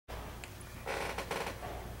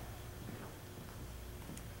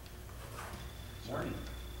Morning.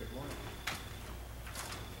 Good morning.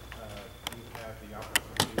 You have the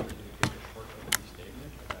opportunity to give a short opening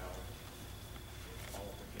statement about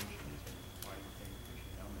qualifications and why you think you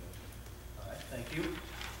should nominate. All right, thank you.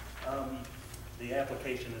 The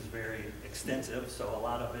application is very extensive, so a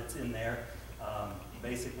lot of it's in there.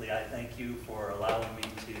 Basically, I thank you for allowing me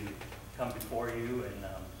to come before you and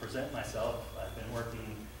present myself. I've been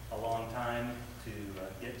working a long time to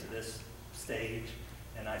get to this stage,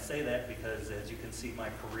 and I say that because, as you can see, my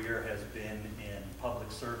career has been in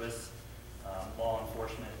public service, law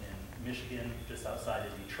enforcement in Michigan, just outside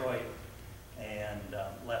of Detroit, and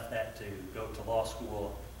left that to go to law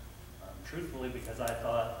school, truthfully because I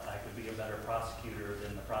thought I could be a better prosecutor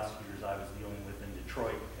than the prosecutors I was dealing with in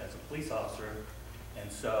Detroit as a police officer.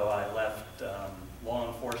 And so I left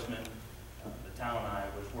law enforcement, the town I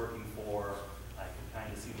was working for. I could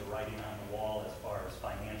kind of see the writing on the wall as far as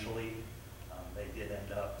financially. They did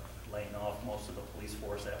end up laying off most of the police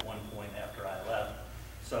force at one point after I left.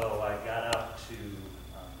 So I got out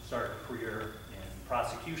to start a career in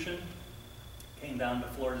prosecution, came down to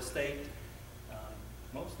Florida State,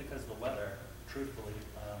 mostly because of the weather, truthfully.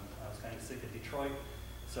 I was kind of sick of Detroit,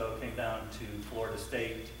 so came down to Florida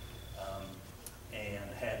State and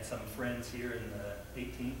had some friends here in the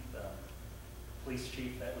 18th. Police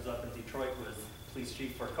chief that was up in Detroit was police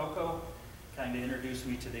chief for Cocoa, kind of introduced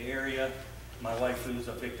me to the area. My wife, who's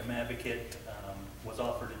a victim advocate, was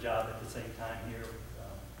offered a job at the same time here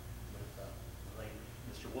with the late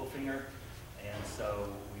Mr. Wolfinger, and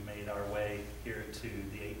so we made our way here to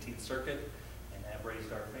the 18th Circuit and have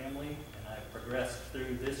raised our family, and I've progressed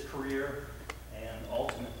through this career, and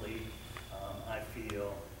ultimately I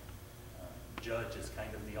feel judge is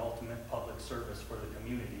kind of the ultimate public service for the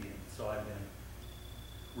community, and so I've been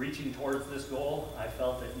reaching towards this goal. I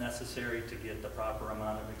felt it necessary to get the proper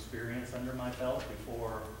amount of experience under my belt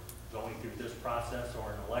before going through this process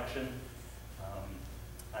or an election.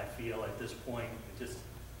 I feel at this point,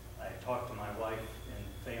 I talked to my wife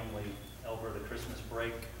and family over the Christmas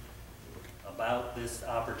break about this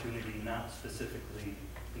opportunity, not specifically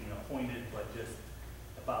being appointed, but just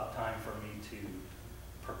about time for me to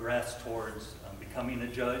progress towards becoming a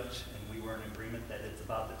judge, and we were in agreement that it's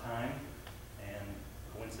about the time. And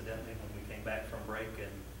coincidentally, when we came back from break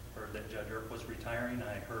and heard that Judge Earp was retiring,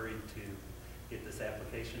 I hurried to get this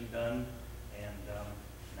application done, and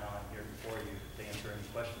now I'm here before you to answer any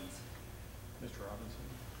questions. Mr. Robinson.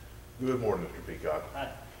 Good morning, Mr. Peacock.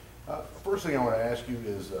 Hi. First thing I want to ask you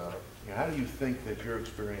is, how do you think that your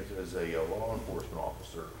experience as a law enforcement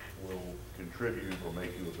officer will contribute or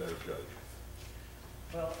make you a better judge?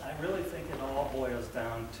 Well, I really think it all boils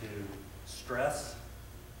down to stress.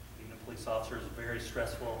 Being a police officer is very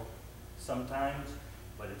stressful sometimes,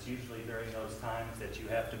 but it's usually during those times that you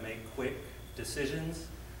have to make quick decisions.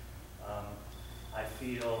 I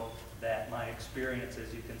feel that my experience,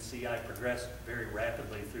 as you can see, I progressed very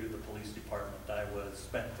rapidly through the police department. I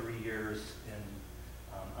spent 3 years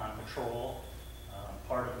on patrol.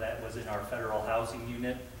 Part of that was in our federal housing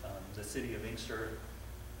unit. The city of Inkster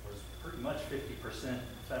was pretty much 50%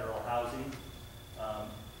 federal housing.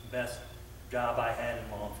 Best job I had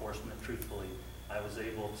in law enforcement, truthfully. I was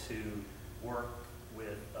able to work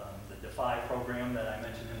with the DEFY program that I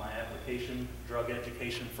mentioned in my application, Drug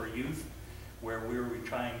Education for Youth, where we were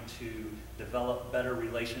trying to develop better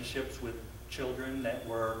relationships with children that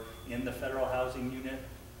were in the federal housing unit.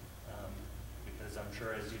 Because I'm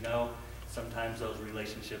sure, as you know, sometimes those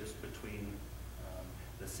relationships between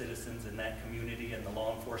the citizens in that community and the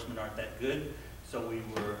law enforcement aren't that good. So we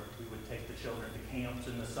would take the children to camps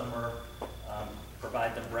in the summer,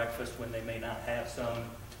 provide them breakfast when they may not have some.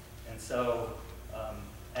 And so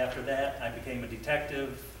after that, I became a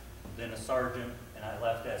detective, then a sergeant, and I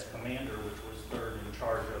left as commander, which was third in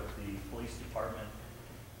charge of the police department.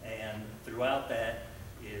 And throughout that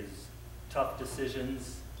is tough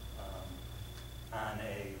decisions on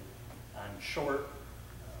short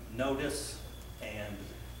notice, and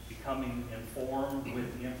becoming informed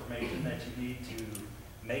with the information that you need to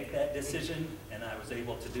make that decision, and I was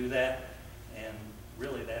able to do that, and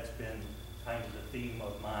really that's been kind of the theme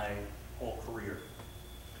of my whole career.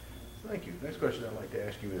 Thank you. Next question I'd like to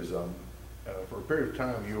ask you is, for a period of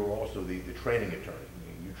time you were also the training attorney.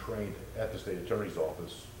 You trained at the state attorney's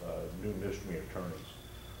office new misdemeanor attorneys.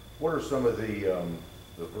 What are some of the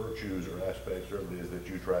virtues or aspects, or whatever it is, that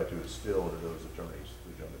you try to instill into those attorneys,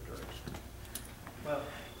 the young attorneys? Well,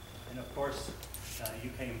 and of course,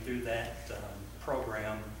 you came through that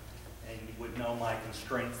program, and you would know my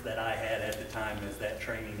constraints that I had at the time as that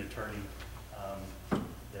training attorney.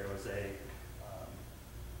 There was a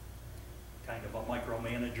kind of a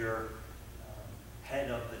micromanager head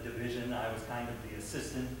of the division. I was kind of the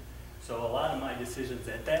assistant. So a lot of my decisions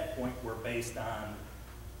at that point were based on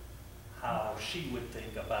how she would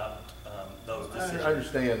think about those decisions. I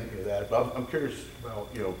understand that, but I'm curious about,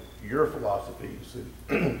 your philosophies,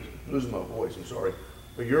 and losing my voice, I'm sorry,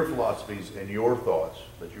 but your philosophies and your thoughts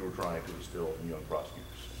that you were trying to instill in young prosecutors.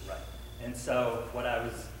 Right. And so what I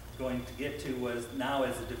was going to get to was, now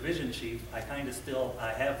as a division chief, I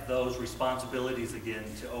have those responsibilities again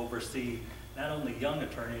to oversee not only young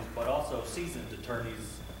attorneys, but also seasoned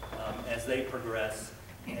attorneys as they progress.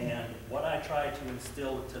 And what I try to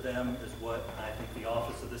instill to them is what I think the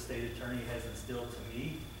Office of the State Attorney has instilled to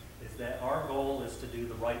me, is that our goal is to do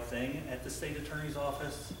the right thing at the State Attorney's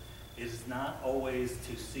Office. It is not always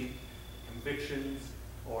to seek convictions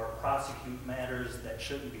or prosecute matters that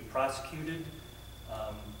shouldn't be prosecuted.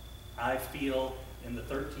 I feel in the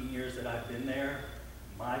 13 years that I've been there,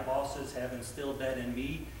 my bosses have instilled that in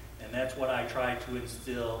me, and that's what I try to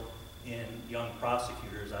instill in young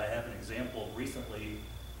prosecutors. I have an example recently.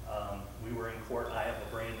 We were in court. I have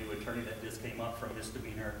a brand new attorney that just came up from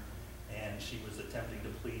misdemeanor, and she was attempting to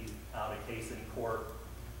plead out a case in court,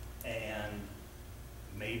 and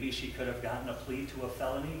maybe she could have gotten a plea to a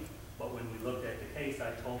felony, but when we looked at the case,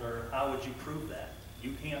 I told her, how would you prove that?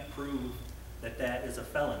 You can't prove that that is a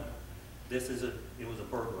felony. It was a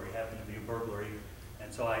burglary, happened to be a burglary,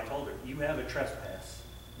 and so I told her, you have a trespass,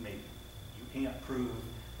 maybe. You can't prove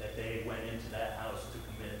that they went into that house to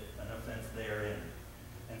commit an offense therein.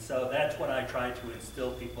 And so that's what I try to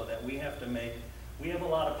instill people, that we have a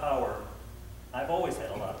lot of power. I've always had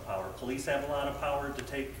a lot of power. Police have a lot of power to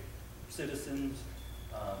take citizens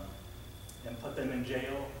and put them in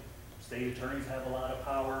jail. State attorneys have a lot of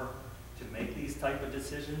power to make these type of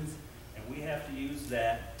decisions, and we have to use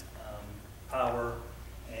that power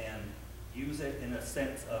and use it in a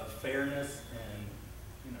sense of fairness and,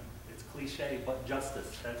 it's cliche, but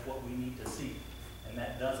justice. That's what we need to see. And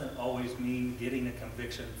that doesn't always mean getting a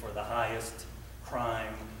conviction for the highest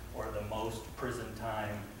crime or the most prison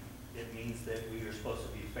time. It means that we are supposed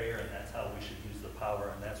to be fair, and that's how we should use the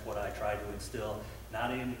power, and that's what I try to instill,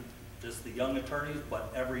 not in just the young attorneys,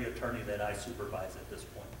 but every attorney that I supervise at this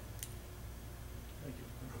point.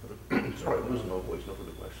 Thank you. Sorry, losing my voice. No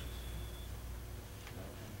further questions.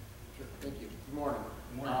 Sure, thank you. Good morning.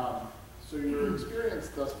 Good morning. So your experience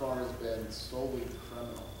thus far has been solely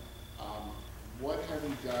criminal. What have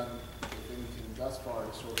you done, if anything, thus far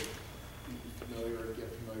to sort of be familiar or get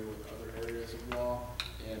familiar with other areas of law,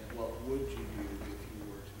 and what would you do if you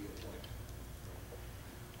were to be appointed?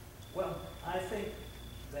 Well, I think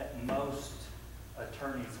that most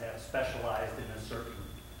attorneys have specialized in a certain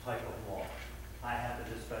type of law. I happen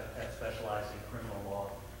to have specialized in criminal law,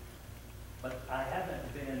 but I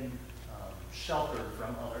haven't been sheltered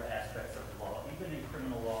from other aspects of the law. Even in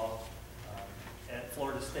criminal law, at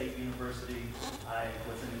Florida State University, I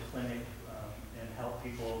was in a clinic and helped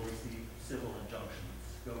people receive civil injunctions,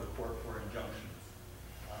 go to court for injunctions.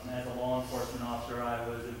 As a law enforcement officer, I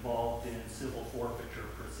was involved in civil forfeiture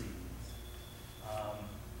proceedings.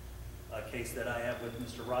 A case that I have with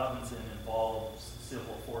Mr. Robinson involves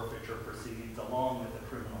civil forfeiture proceedings along with a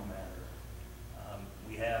criminal matter.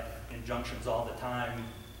 We have injunctions all the time,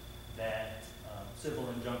 that civil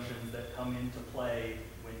injunctions that come into play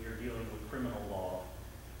when you're dealing with criminal law.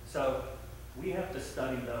 So we have to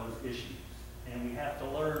study those issues, and we have to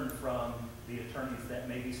learn from the attorneys that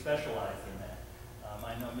may be specialized in that.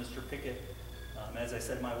 I know Mr. Pickett, as I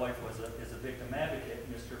said, my wife is a victim advocate.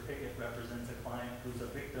 Mr. Pickett represents a client who's a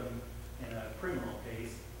victim in a criminal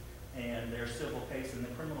case, and their civil case and the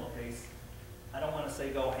criminal case, I don't want to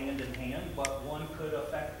say go hand in hand, but one could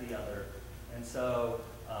affect the other. And so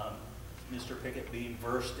Mr. Pickett being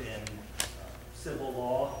versed in civil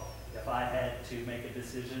law, if I had to make a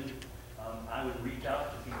decision, I would reach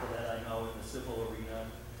out to people that I know in the civil arena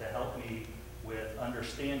to help me with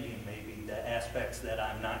understanding maybe the aspects that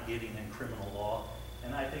I'm not getting in criminal law.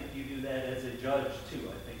 And I think you do that as a judge too.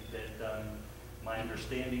 I think that my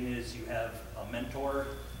understanding is you have a mentor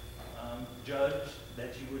judge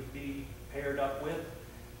that you would be paired up with.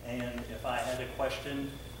 And if I had a question,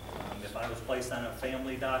 if I was placed on a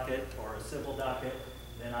family docket or a civil docket,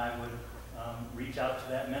 then I would reach out to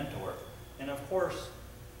that mentor. And of course,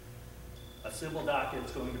 a civil docket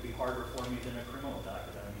is going to be harder for me than a criminal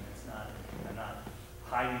docket. I mean, it's not, I'm not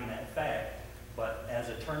hiding that fact. But as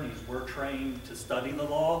attorneys, we're trained to study the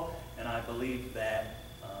law, and I believe that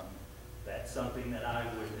that's something that I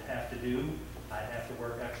would have to do. I'd have to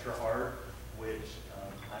work extra hard, which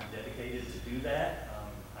I'm dedicated to do that.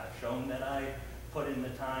 I've shown that I put in the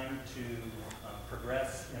time to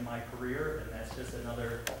progress in my career, and that's just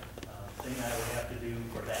another thing I would have to do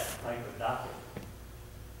for that type of docket.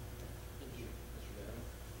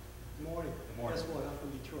 Good morning. Good morning. Guess what? I'm from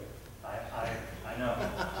Detroit. I know.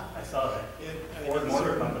 I saw that. And, Ford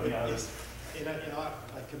Motor Company. I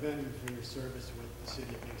commend you for your service with the city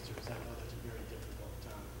of Inkster, because I know that's a very difficult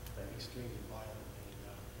time, extremely violent,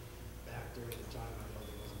 and back during the time, I know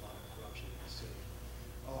there was a lot of corruption in the city.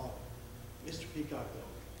 Mr. Peacock, though,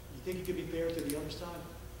 you think you could be fair to the other side?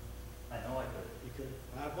 I know I could. You could.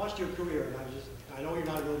 I've watched your career, and I know you're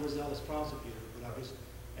not an overzealous prosecutor, but I'm just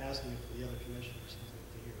asking for the other commissioners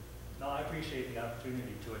to hear. No, I appreciate the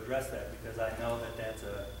opportunity to address that because I know that that's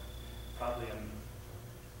probably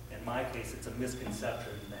in my case, it's a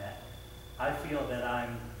misconception that I feel that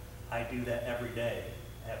I do that every day.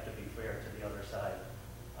 I have to be fair to the other side.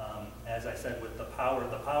 As I said, with the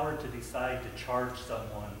power to decide to charge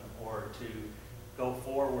someone or to go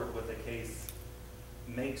forward with a case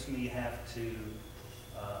makes me have to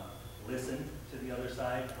listen to the other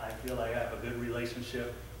side. I feel like I have a good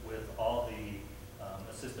relationship with all the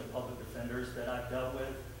assistant public defenders that I've dealt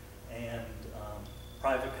with and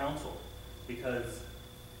private counsel, because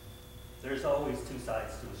there's always two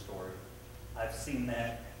sides to a story. I've seen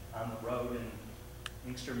that on the road in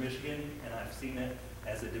Inkster, Michigan, and I've seen it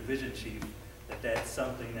as a division chief, that's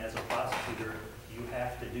something as a prosecutor you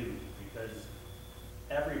have to do, because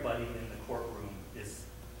everybody in the courtroom is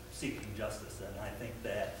seeking justice, and I think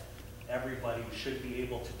that everybody should be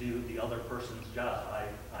able to do the other person's job.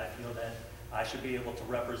 I feel that I should be able to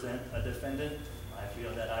represent a defendant. I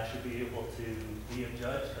feel that I should be able to be a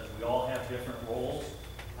judge, because we all have different roles.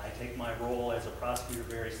 I take my role as a prosecutor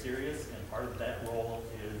very serious, and part of that role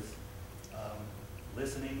is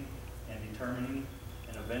listening and determining,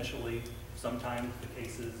 and eventually, sometimes the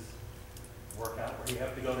cases work out where you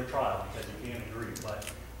have to go to trial because you can't agree. But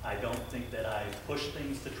I don't think that I push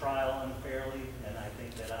things to trial unfairly, and I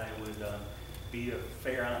think that I would be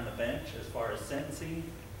fair on the bench as far as sentencing,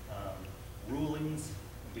 rulings,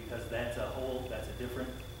 because that's a different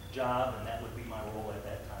job, and that would be my role at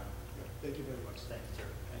that time. Thank you very much. Thank you, sir.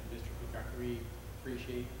 And Mr. Peacock, we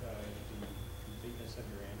appreciate the completeness of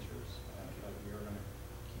your answers, but we are going to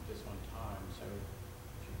keep this on time, so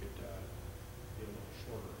if you could be a little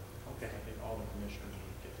shorter. Okay. I think all the commissioners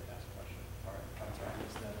would get to ask questions. All right. I'm sorry.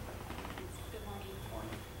 Ms. Nevin. Good morning.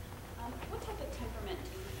 Morning. What type of temperament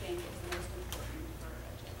do you think is the most important for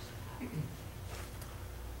a judge to have?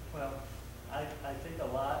 Well, I think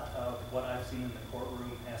a lot of what I've seen in the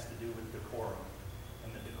courtroom has to do with decorum.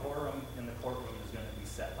 And the decorum in the courtroom is going to be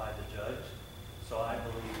set by the judge. So I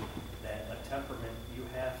believe that a temperament, you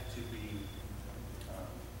have to be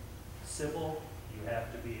civil, you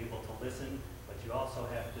have to be able to listen, but you also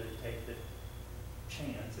have to take the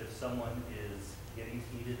chance if someone is getting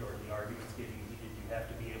heated or the argument's getting heated, you have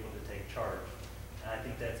to be able to take charge. And I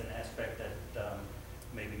think that's an aspect that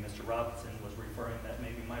maybe Mr. Robinson was referring, that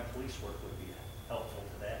maybe my police work would be helpful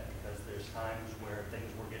to that, because there's times where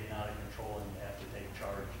things were getting out of control and you have to take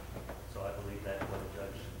charge. So I believe that's what a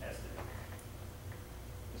judge has to do.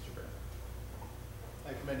 Mr. Barrett.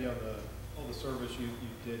 I commend you on all the service you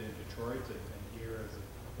did in Detroit and here as a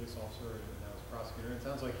police officer and now as a prosecutor. It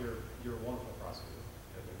sounds like you're a wonderful prosecutor.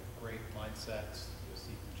 You have a great mindset, you're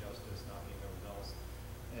seeking justice, not being overzealous.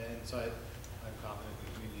 And so I'm confident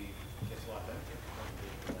the community gets a lot of benefit from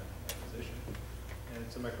being in that position. And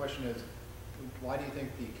so my question is, why do you think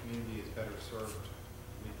the community is better served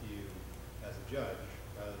with you as a judge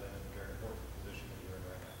rather than in the very important position that you're in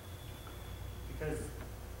right now? Because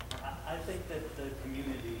I think that the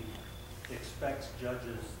community expects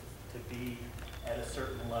judges to be at a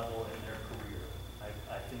certain level in their career.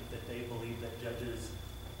 I think that they believe that judges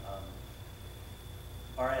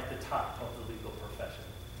are at the top of the legal profession.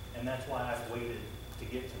 And that's why I've waited to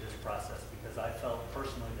get to this process, because I felt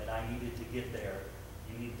personally that I needed to get there.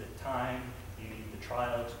 You need the time, you need the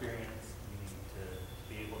trial experience, you need to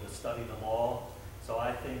be able to study the law. So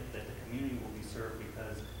I think that the community will be served,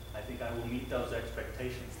 because I think I will meet those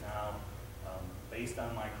expectations now based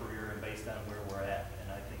on my career and based on where we're at,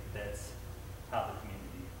 and I think that's how the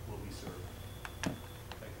community will be served.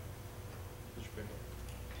 Thank you. Mr. Bickle.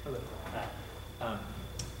 Hello. Hi.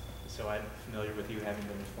 So I'm familiar with you, having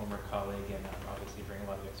been a former colleague, and obviously bring a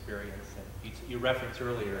lot of experience. And you referenced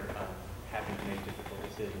earlier having to make difficult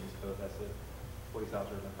decisions, both as a police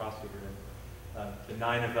officer and a prosecutor. And the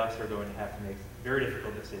 9 of us are going to have to make very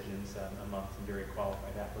difficult decisions amongst some very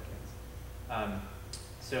qualified applicants.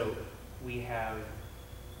 So we have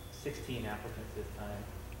 16 applicants this time,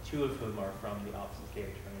 2 of whom are from the Office of State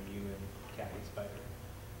Attorney, you and Kathy Spider.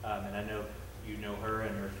 And I know you know her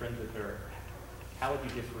and are friends with her. How would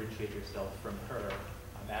you differentiate yourself from her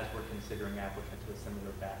as we're considering applicants with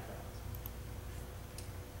similar backgrounds?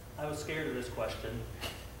 I was scared of this question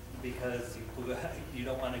because you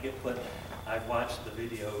don't want to get put, I've watched the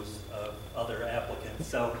videos of other applicants.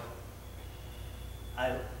 So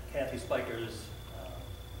Kathy Spiker's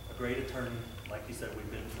a great attorney. Like you said,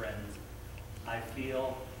 we've been friends. I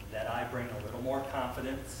feel that I bring a little more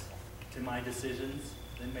confidence to my decisions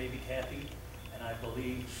than maybe Kathy. And I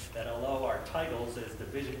believe that although our titles as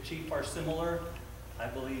division chief are similar, I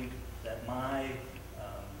believe that my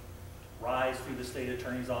rise through the state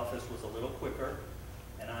attorney's office was a little quicker.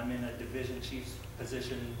 And I'm in a division chief's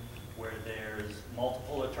position where there's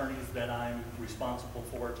multiple attorneys that I'm responsible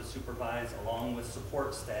for to supervise along with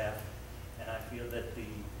support staff. And I feel that the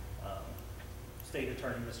state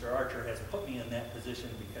attorney, Mr. Archer, has put me in that position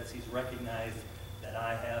because he's recognized that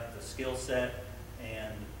I have the skill set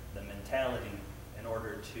and the mentality in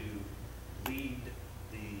order to lead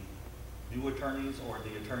the new attorneys or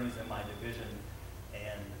the attorneys in my division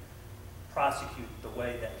and prosecute the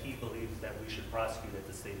way that he believes that we should prosecute at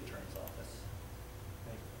the state attorney's office.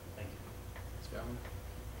 Thank you. Ms. Galvin?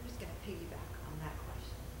 I'm just going to piggyback on that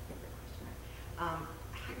question. How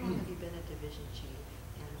long have you been a division chief,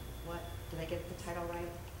 and what, did I get the title right?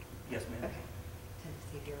 Yes, ma'am. Okay,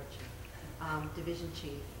 Tennessee Bureau Chief. Division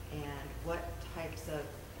chief, and what types of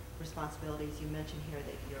responsibilities? You mentioned here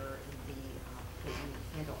that you're in the, that you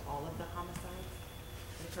handle all of the homicides.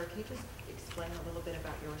 Can you just explain a little bit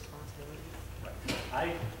about your responsibilities?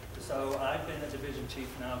 Right. So I've been a division chief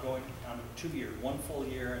now going on 2 years, 1 full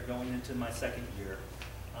year and going into my 2nd year.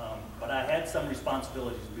 But I had some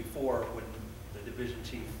responsibilities before when the division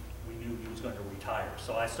chief, we knew he was going to retire.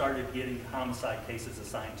 So I started getting homicide cases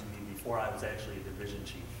assigned to me before I was actually a division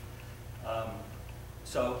chief.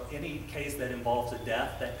 So any case that involves a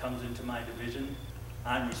death that comes into my division,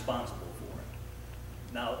 I'm responsible for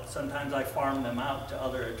it. Now, sometimes I farm them out to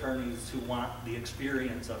other attorneys who want the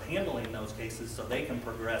experience of handling those cases so they can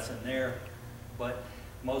progress in there. But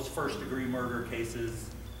most first-degree murder cases,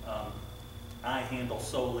 I handle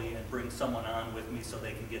solely and bring someone on with me so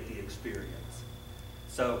they can get the experience.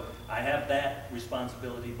 So I have that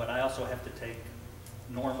responsibility, but I also have to take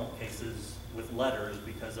normal cases with letters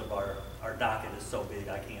because of our docket is so big,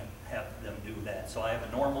 I can't have them do that. So I have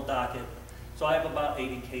a normal docket. So I have about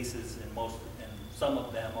 80 cases, and some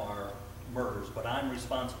of them are murders, but I'm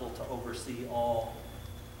responsible to oversee all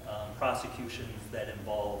prosecutions that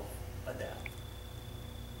involve a death.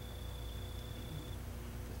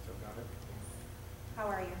 Mr. O'Connor? How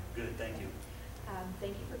are you? Good, thank you.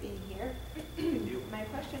 Thank you for being here. My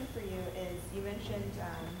question for you is, you mentioned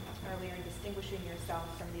earlier in distinguishing yourself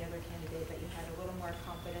from the other candidate that you had a little more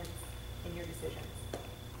confidence in your decisions.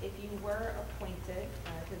 If you were appointed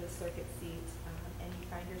to the circuit seat and you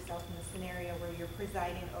find yourself in a scenario where you're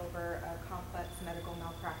presiding over a complex medical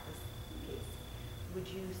malpractice case, would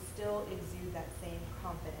you still exude that same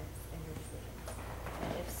confidence in your decisions?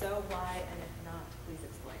 And if so, why? And if not, please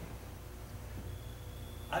explain.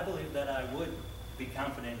 I believe that I would be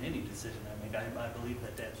confident in any decision I make. I believe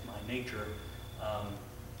that that's my nature.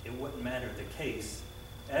 It wouldn't matter the case.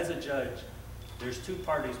 As a judge, there's 2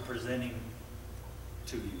 parties presenting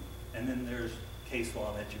to you, and then there's case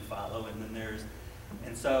law that you follow,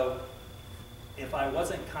 and so if I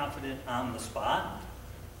wasn't confident on the spot,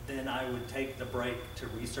 then I would take the break to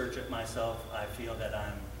research it myself. I feel that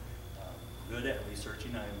I'm good at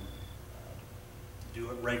researching. I do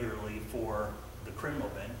it regularly for the criminal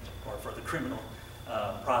bench or for the criminal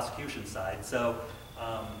prosecution side. So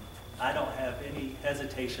I don't have any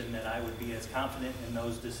hesitation that I would be as confident in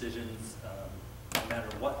those decisions no matter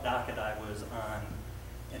what docket I was on.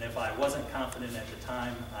 And if I wasn't confident at the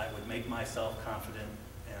time, I would make myself confident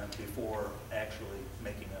before actually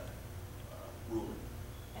making a ruling.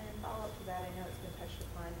 And in follow-up to that, I know it's been touched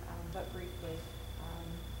upon, but briefly,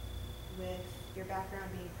 with your background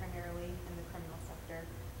being primarily in the criminal sector,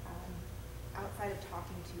 outside of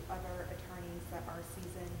talking to other attorneys that are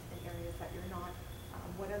seasoned in areas that you're not,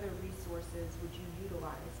 what other resources would you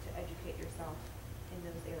utilize to educate yourself in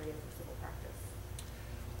those areas of civil practice?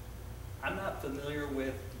 I'm not familiar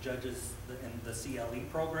with judges in the CLE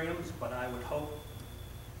programs, but I would hope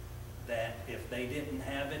that if they didn't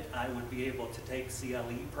have it, I would be able to take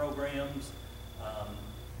CLE programs.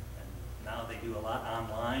 And now they do a lot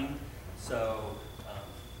online, so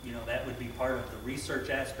you know, that would be part of the research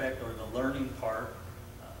aspect or the learning part.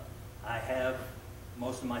 I have,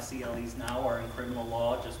 most of my CLEs now are in criminal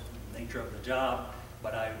law, just the nature of the job,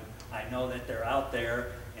 but I know that they're out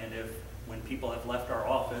there, and when people have left our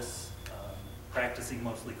office, practicing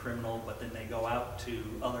mostly criminal, but then they go out to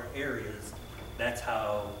other areas, that's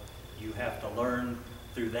how you have to learn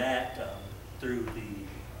through that, through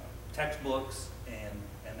the textbooks,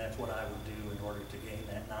 and that's what I would do in order to gain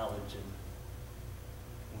that knowledge and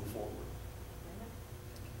move forward.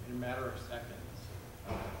 In a matter of seconds,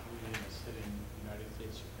 we need a sitting United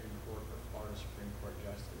States Supreme Court or Florida Supreme Court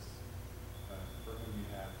justice for whom you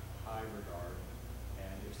have high regard,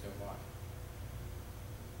 and if so, why?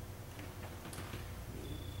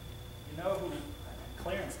 You know who,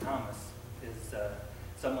 Clarence Thomas is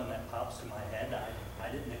someone that pops to my head. I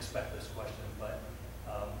didn't expect this question, but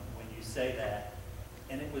when you say that,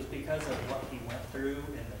 and it was because of what he went through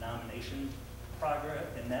in the nomination progress,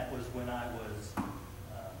 and that was when I was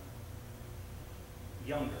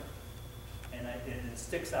younger. And it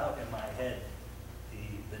sticks out in my head,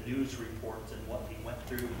 the news reports and what he went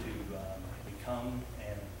through to become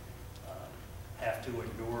and have to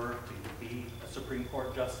endure to be a Supreme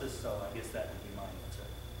Court justice, so I guess that would be my answer.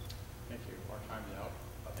 Thank you. Our time to help.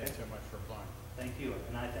 Thanks so much for applying. Thank you,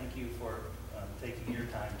 and I thank you for taking your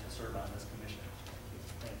time to serve on this commission.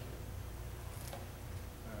 Thank you.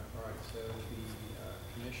 All right, so the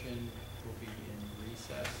commission will be in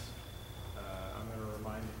recess. I'm going to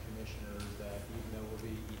remind the commissioners that even though we'll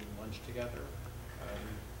be eating lunch together,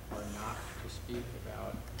 we are not to speak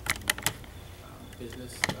about the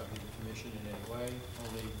business of the commission in any way,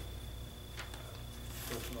 only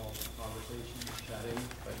personal conversations, chatting,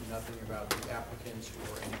 but nothing about the applicants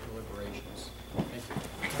or any deliberations. Thank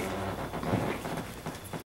you.